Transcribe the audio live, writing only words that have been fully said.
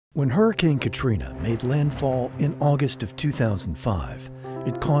When Hurricane Katrina made landfall in August of 2005,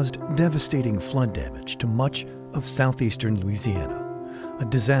 it caused devastating flood damage to much of southeastern Louisiana, a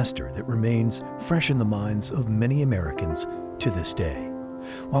disaster that remains fresh in the minds of many Americans to this day.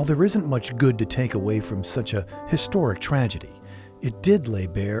 While there isn't much good to take away from such a historic tragedy, it did lay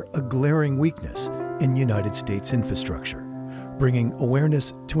bare a glaring weakness in United States infrastructure, bringing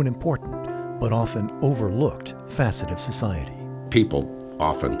awareness to an important but often overlooked facet of society. People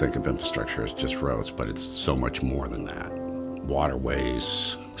often think of infrastructure as just roads, but it's so much more than that.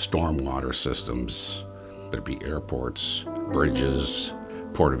 Waterways, stormwater systems, whether it be airports, bridges,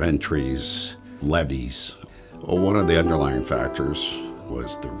 port of entries, levees. Well, one of the underlying factors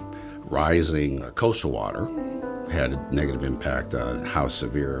was the rising coastal water had a negative impact on how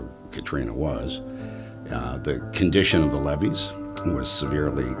severe Katrina was. The condition of the levees was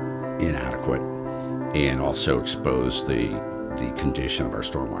severely inadequate and also exposed the condition of our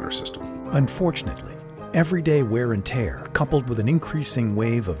stormwater system. Unfortunately, everyday wear and tear, coupled with an increasing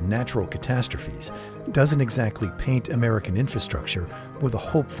wave of natural catastrophes, doesn't exactly paint American infrastructure with a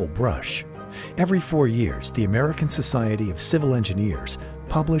hopeful brush. Every 4 years, the American Society of Civil Engineers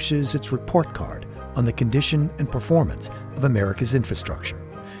publishes its report card on the condition and performance of America's infrastructure.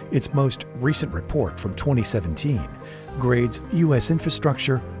 Its most recent report from 2017 grades U.S.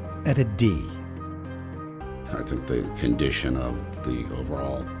 infrastructure at a D. I think the condition of the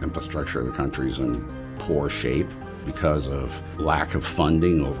overall infrastructure of the country is in poor shape because of lack of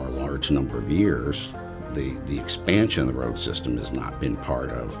funding over a large number of years. The expansion of the road system has not been part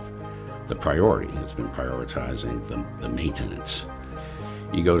of the priority. It's been prioritizing the maintenance.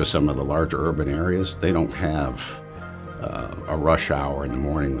 You go to some of the larger urban areas, they don't have a rush hour in the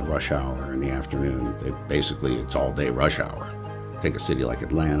morning, the rush hour in the afternoon. It's all day rush hour. Take a city like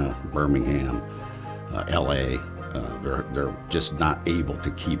Atlanta, Birmingham, LA, they're just not able to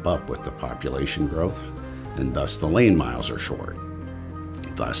keep up with the population growth, and thus the lane miles are short.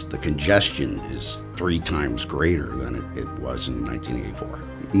 Thus the congestion is 3 times greater than it was in 1984.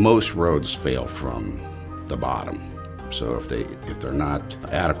 Most roads fail from the bottom, so if they're not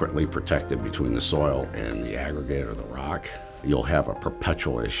adequately protected between the soil and the aggregate or the rock, you'll have a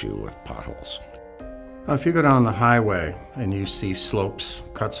perpetual issue with potholes. If you go down the highway and you see slopes,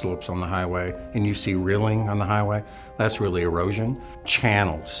 cut slopes on the highway, and you see rilling on the highway, that's really erosion.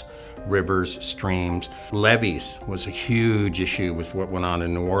 Channels, rivers, streams, levees was a huge issue with what went on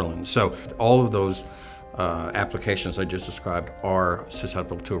in New Orleans. So all of those applications I just described are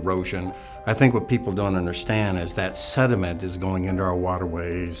susceptible to erosion. I think what people don't understand is that sediment is going into our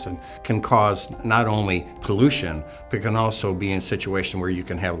waterways and can cause not only pollution, but can also be in a situation where you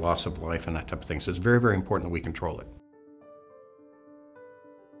can have loss of life and that type of thing. So it's very, very important that we control it.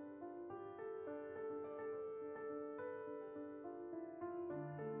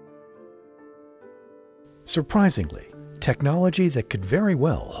 Surprisingly, technology that could very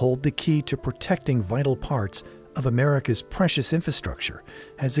well hold the key to protecting vital parts of America's precious infrastructure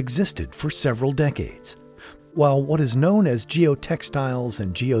has existed for several decades. While what is known as geotextiles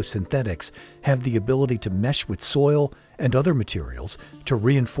and geosynthetics have the ability to mesh with soil and other materials to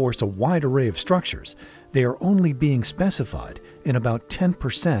reinforce a wide array of structures, they are only being specified in about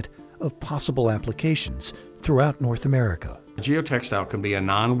 10% of possible applications throughout North America. Geotextile can be a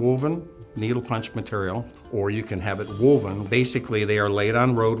non-woven needle punch material, or you can have it woven. Basically, they are laid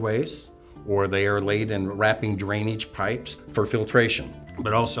on roadways, or they are laid in wrapping drainage pipes for filtration,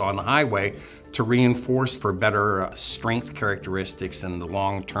 but also on the highway to reinforce for better strength characteristics and the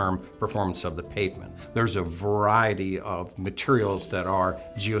long-term performance of the pavement. There's a variety of materials that are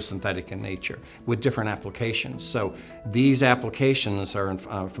geosynthetic in nature with different applications. So these applications are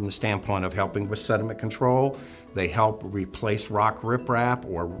from the standpoint of helping with sediment control. They help replace rock riprap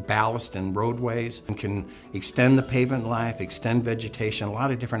or ballast in roadways and can extend the pavement life, extend vegetation, a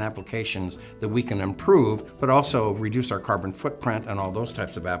lot of different applications that we can improve, but also reduce our carbon footprint and all those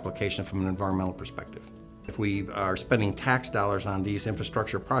types of applications from an environmental perspective. If we are spending tax dollars on these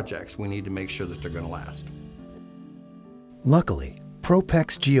infrastructure projects, we need to make sure that they're going to last. Luckily,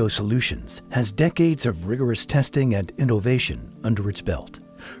 Propex GeoSolutions has decades of rigorous testing and innovation under its belt,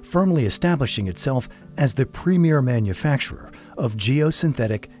 firmly establishing itself as the premier manufacturer of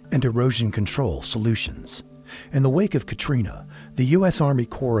geosynthetic and erosion control solutions. In the wake of Katrina, the U.S. Army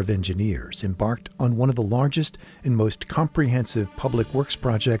Corps of Engineers embarked on one of the largest and most comprehensive public works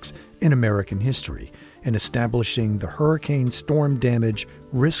projects in American history in establishing the Hurricane Storm Damage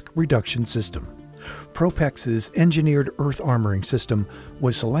Risk Reduction System. Propex's engineered earth armoring system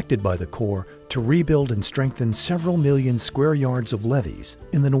was selected by the Corps to rebuild and strengthen several million square yards of levees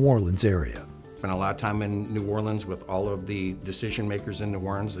in the New Orleans area. Spent a lot of time in New Orleans with all of the decision makers in New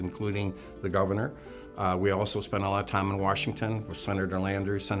Orleans, including the governor. We also spent a lot of time in Washington with Senator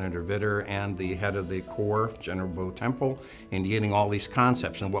Landrieu, Senator Vitter, and the head of the Corps, General Bo Temple, and getting all these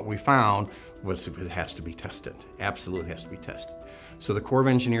concepts. And what we found was it has to be tested, absolutely has to be tested. So the Corps of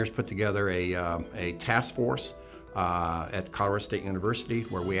Engineers put together a task force at Colorado State University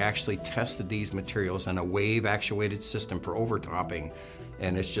where we actually tested these materials in a wave-actuated system for overtopping.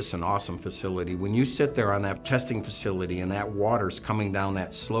 And it's just an awesome facility. When you sit there on that testing facility and that water's coming down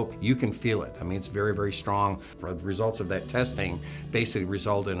that slope, you can feel it. I mean, it's very, very strong. The results of that testing basically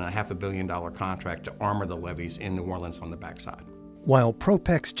resulted in a $500 million contract to armor the levees in New Orleans on the backside. While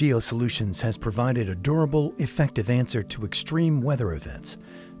Propex GeoSolutions has provided a durable, effective answer to extreme weather events,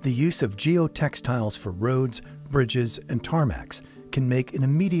 the use of geotextiles for roads, bridges, and tarmacs can make an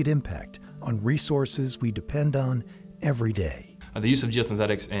immediate impact on resources we depend on every day. The use of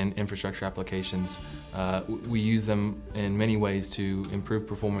geosynthetics in infrastructure applications, we use them in many ways to improve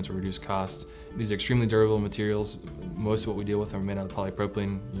performance or reduce costs. These are extremely durable materials. Most of what we deal with are made out of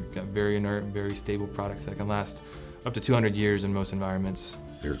polypropylene. You've got very inert, very stable products that can last up to 200 years in most environments.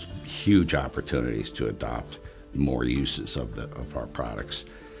 There's huge opportunities to adopt more uses of our products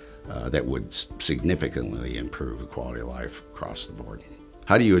that would significantly improve the quality of life across the board.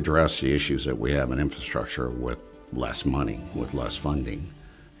 How do you address the issues that we have in infrastructure with less money, with less funding?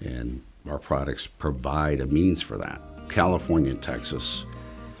 And our products provide a means for that. California and Texas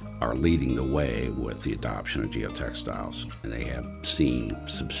are leading the way with the adoption of geotextiles, and they have seen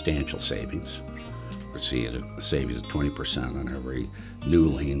substantial savings. We're seeing a savings of 20% on every new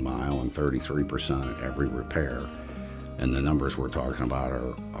lane mile and 33% on every repair. And the numbers we're talking about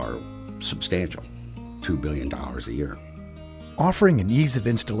are substantial, $2 billion a year. Offering an ease of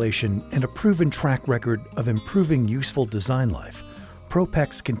installation and a proven track record of improving useful design life,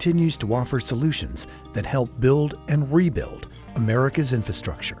 Propex continues to offer solutions that help build and rebuild America's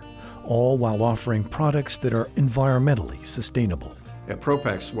infrastructure, all while offering products that are environmentally sustainable. At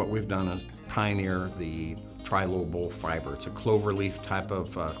Propex, what we've done is pioneer the trilobal fiber. It's a cloverleaf type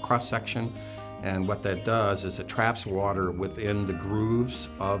of cross-section, and what that does is it traps water within the grooves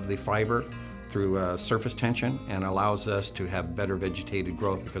of the fiber through surface tension and allows us to have better vegetated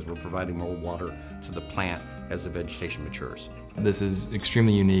growth because we're providing more water to the plant as the vegetation matures. This is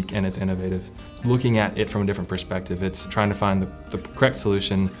extremely unique and it's innovative. Looking at it from a different perspective, it's trying to find the correct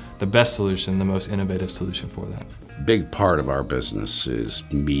solution, the best solution, the most innovative solution for that. Big part of our business is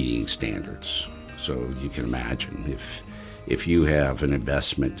meeting standards. So you can imagine if you have an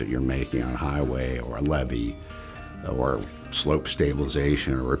investment that you're making on a highway or a levee or slope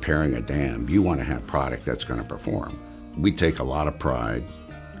stabilization or repairing a dam, you want to have product that's going to perform. We take a lot of pride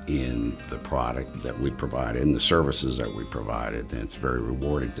in the product that we provide, in the services that we provided, and it's very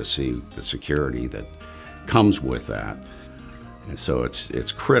rewarding to see the security that comes with that. And so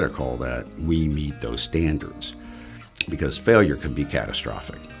it's critical that we meet those standards because failure can be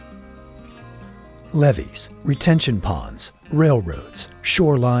catastrophic. Levees, retention ponds, railroads,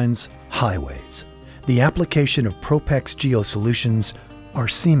 shorelines, highways. The application of Propex GeoSolutions are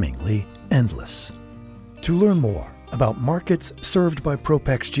seemingly endless. To learn more about markets served by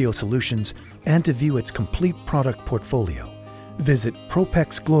Propex GeoSolutions and to view its complete product portfolio, visit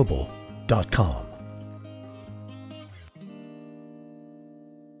propexglobal.com.